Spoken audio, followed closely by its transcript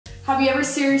Have you ever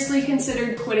seriously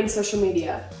considered quitting social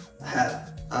media? I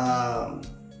have.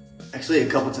 Actually a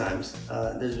couple times.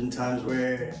 There's been times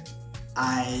where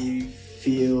I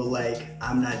feel like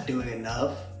I'm not doing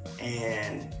enough,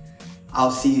 and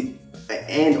I'll see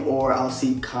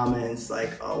comments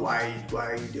like, oh, why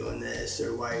are you doing this,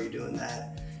 or why are you doing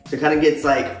that? So it kind of gets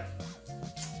like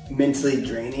mentally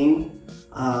draining,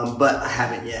 but I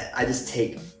haven't yet. I just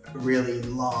take really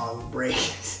long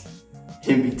breaks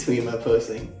in between my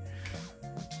posting.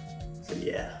 So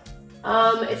yeah.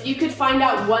 If you could find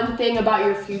out one thing about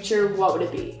your future, what would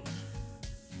it be?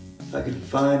 If I could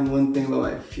find one thing about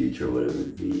my future, what it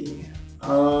would be?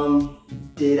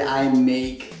 Did I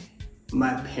make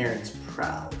my parents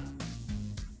proud?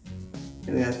 I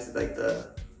think that's like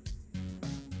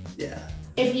yeah.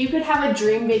 If you could have a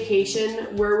dream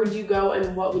vacation, where would you go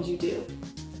and what would you do?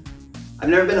 I've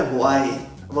never been to Hawaii.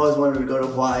 I've always wanted to go to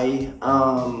Hawaii.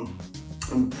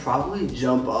 And probably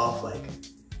jump off like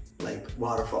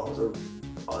waterfalls or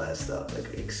all that stuff,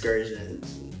 like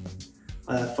excursions and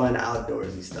all that fun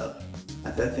outdoorsy stuff. I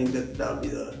think that would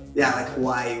be like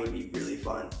Hawaii would be really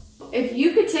fun. If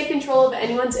you could take control of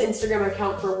anyone's Instagram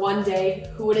account for one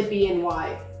day, who would it be and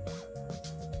why?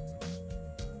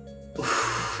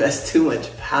 That's too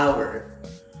much power.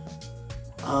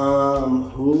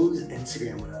 Whose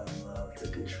Instagram would I love to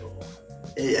control?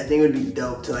 I think it would be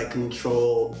dope to like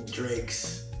control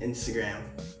Drake's Instagram.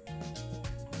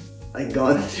 Like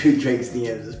going through Drake's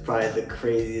DMs is probably the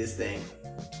craziest thing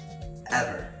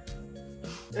ever.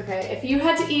 Okay, if you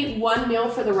had to eat one meal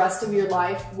for the rest of your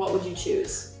life, what would you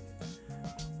choose?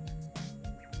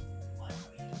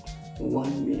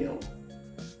 One meal.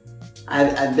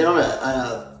 I've been on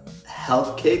a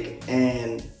health kick,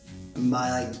 and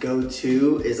my like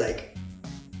go-to is like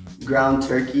ground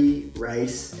turkey,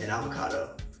 rice, and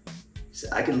avocado. So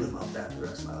I could live off that for the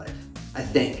rest of my life. I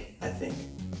think.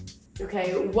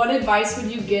 Okay, what advice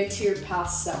would you give to your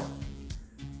past self?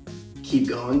 Keep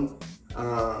going.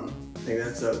 I think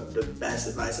that's the best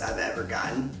advice I've ever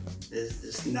gotten, is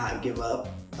just not give up,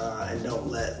 and don't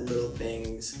let little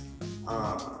things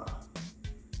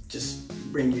just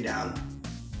bring you down.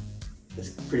 That's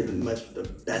pretty much the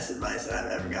best advice that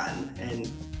I've ever gotten, and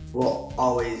will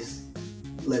always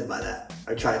live by that.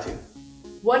 I try to.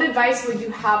 What advice would you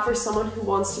have for someone who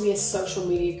wants to be a social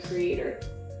media creator?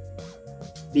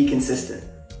 Be consistent.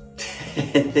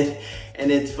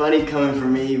 And it's funny coming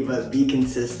from me, but be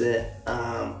consistent.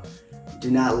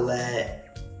 Do not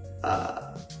let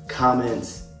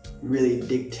comments really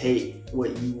dictate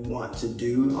what you want to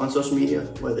do on social media,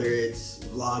 whether it's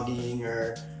vlogging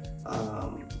or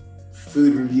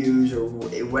food reviews or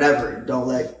whatever.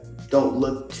 Don't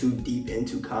look too deep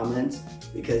into comments,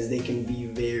 because they can be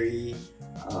very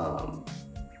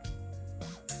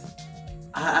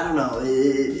I don't know,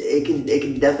 it can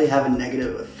definitely have a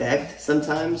negative effect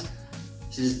sometimes.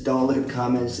 So just don't look at the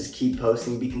comments, just keep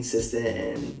posting, be consistent,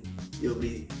 and you'll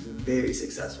be very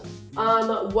successful.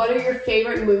 What are your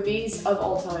favorite movies of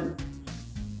all time?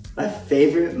 My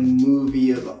favorite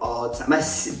movie of all time, my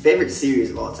favorite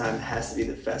series of all time has to be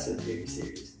the Fast and Furious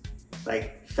series.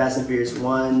 Like Fast and Furious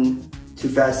 1, Too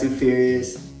Fast, Too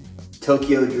Furious,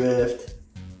 Tokyo Drift.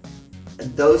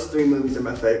 Those three movies are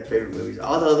my favorite movies.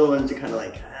 All the other ones are kind of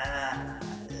like,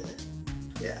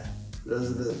 yeah.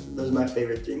 Those are my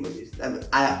favorite three movies.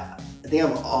 I think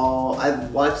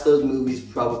I've watched those movies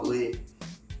probably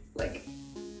like,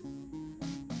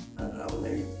 I don't know,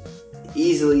 maybe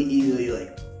easily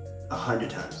like 100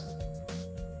 times.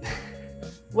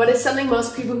 What is something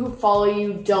most people who follow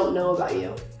you don't know about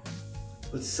you?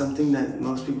 What's something that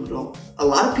most people don't? A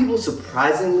lot of people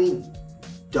surprisingly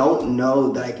don't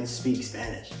know that I can speak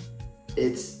Spanish.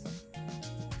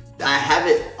 I have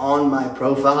it on my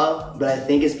profile, but I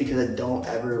think it's because I don't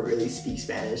ever really speak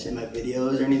Spanish in my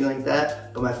videos or anything like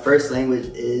that. But my first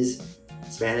language is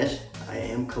Spanish. I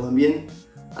am Colombian,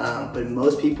 but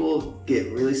most people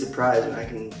get really surprised when I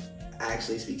can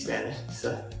actually speak Spanish.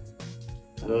 So,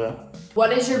 I don't know.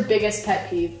 What is your biggest pet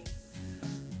peeve?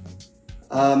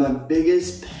 My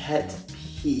biggest pet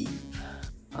peeve.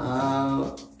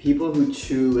 People who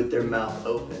chew with their mouth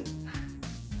open.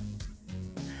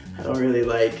 I don't really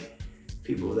like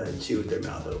people that chew with their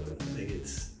mouth open. I think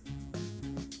it's,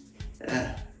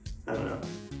 I don't know.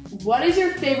 What is your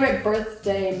favorite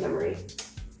birthday memory?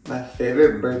 My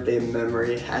favorite birthday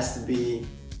memory has to be,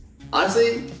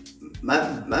 honestly,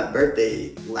 my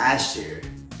birthday last year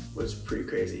was pretty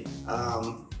crazy.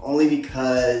 Only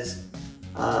because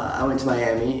I went to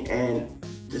Miami and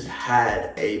just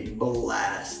had a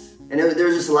blast. And there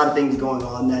was just a lot of things going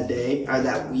on that day, or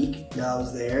that week that I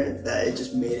was there, that it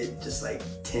just made it just like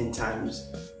 10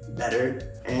 times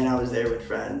better, and I was there with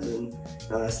friends and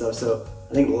all that stuff. So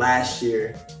I think last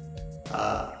year,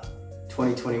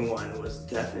 2021 was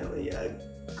definitely a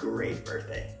great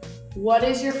birthday. What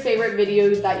is your favorite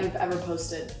video that you've ever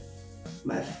posted?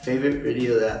 My favorite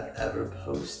video that I've ever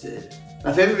posted.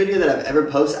 My favorite video that I've ever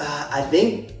posted, I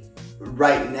think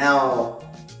right now,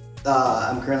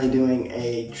 I'm currently doing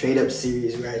a trade-up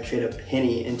series where I trade a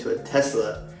penny into a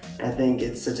Tesla. And I think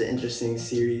it's such an interesting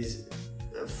series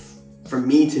for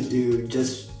me to do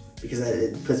just because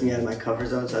it puts me out of my comfort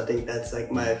zone. So I think that's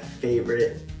like my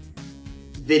favorite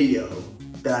video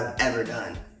that I've ever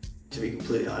done, to be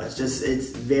completely honest. Just,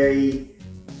 it's very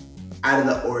out of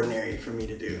the ordinary for me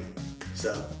to do.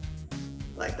 So,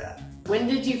 like that. When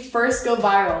did you first go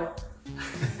viral?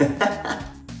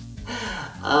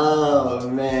 Oh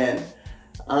man.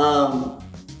 I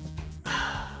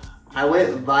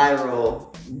went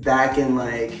viral back in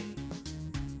like,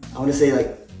 I want to say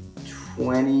like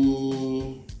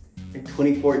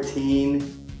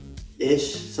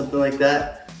 2014-ish, something like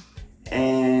that.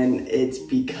 And it's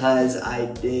because I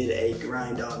did a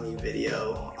grind on me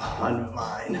video on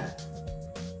Vine.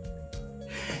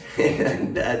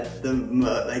 And that's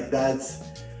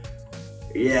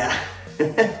yeah.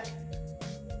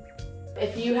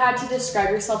 If you had to describe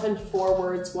yourself in 4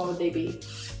 words, what would they be?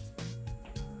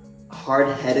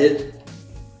 Hard-headed,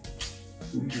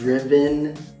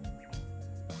 driven,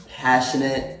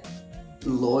 passionate,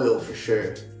 loyal for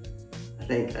sure. I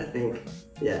think,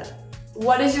 yeah.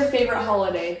 What is your favorite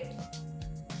holiday?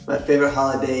 My favorite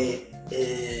holiday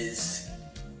is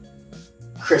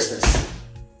Christmas.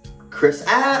 Wait.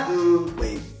 I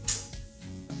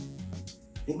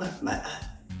think can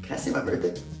I say my birthday?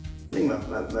 I think my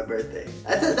birthday.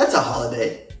 That's a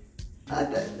holiday.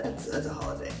 That's a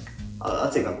holiday. I'll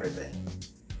take my birthday.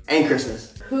 And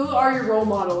Christmas. Who are your role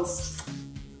models?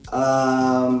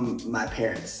 My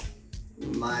parents.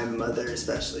 My mother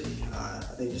especially.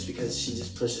 I think just because she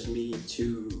just pushes me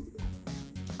to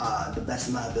the best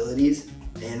of my abilities,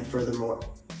 and furthermore,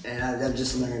 and I've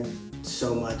just learned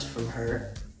so much from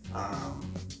her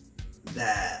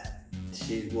that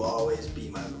she will always be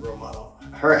my role model.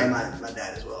 Her and my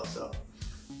dad as well. So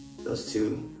those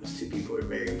two people are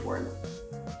very important.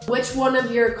 Which one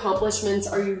of your accomplishments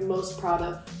are you most proud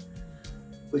of?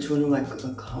 Which one of my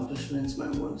accomplishments am I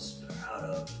most proud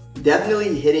of?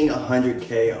 Definitely hitting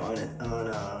 100K on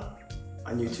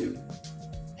YouTube.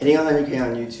 Hitting 100K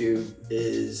on YouTube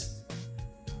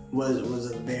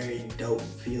was a very dope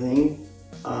feeling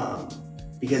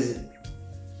because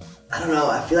I don't know.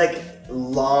 I feel like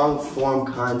long form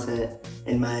content,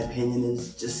 in my opinion,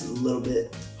 is just a little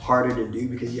bit harder to do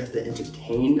because you have to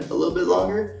entertain a little bit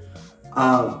longer.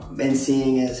 And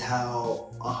seeing as how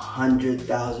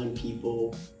 100,000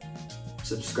 people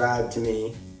subscribed to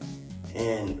me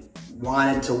and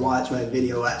wanted to watch my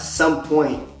video at some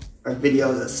point, or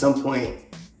videos at some point,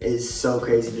 is so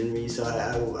crazy to me. So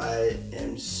I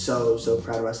am so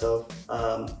proud of myself.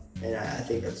 And I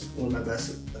think that's one of my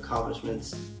best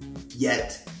accomplishments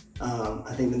yet.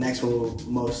 I think the next one will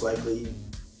most likely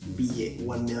be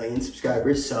 1 million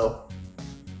subscribers. So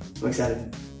I'm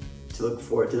excited to look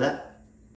forward to that.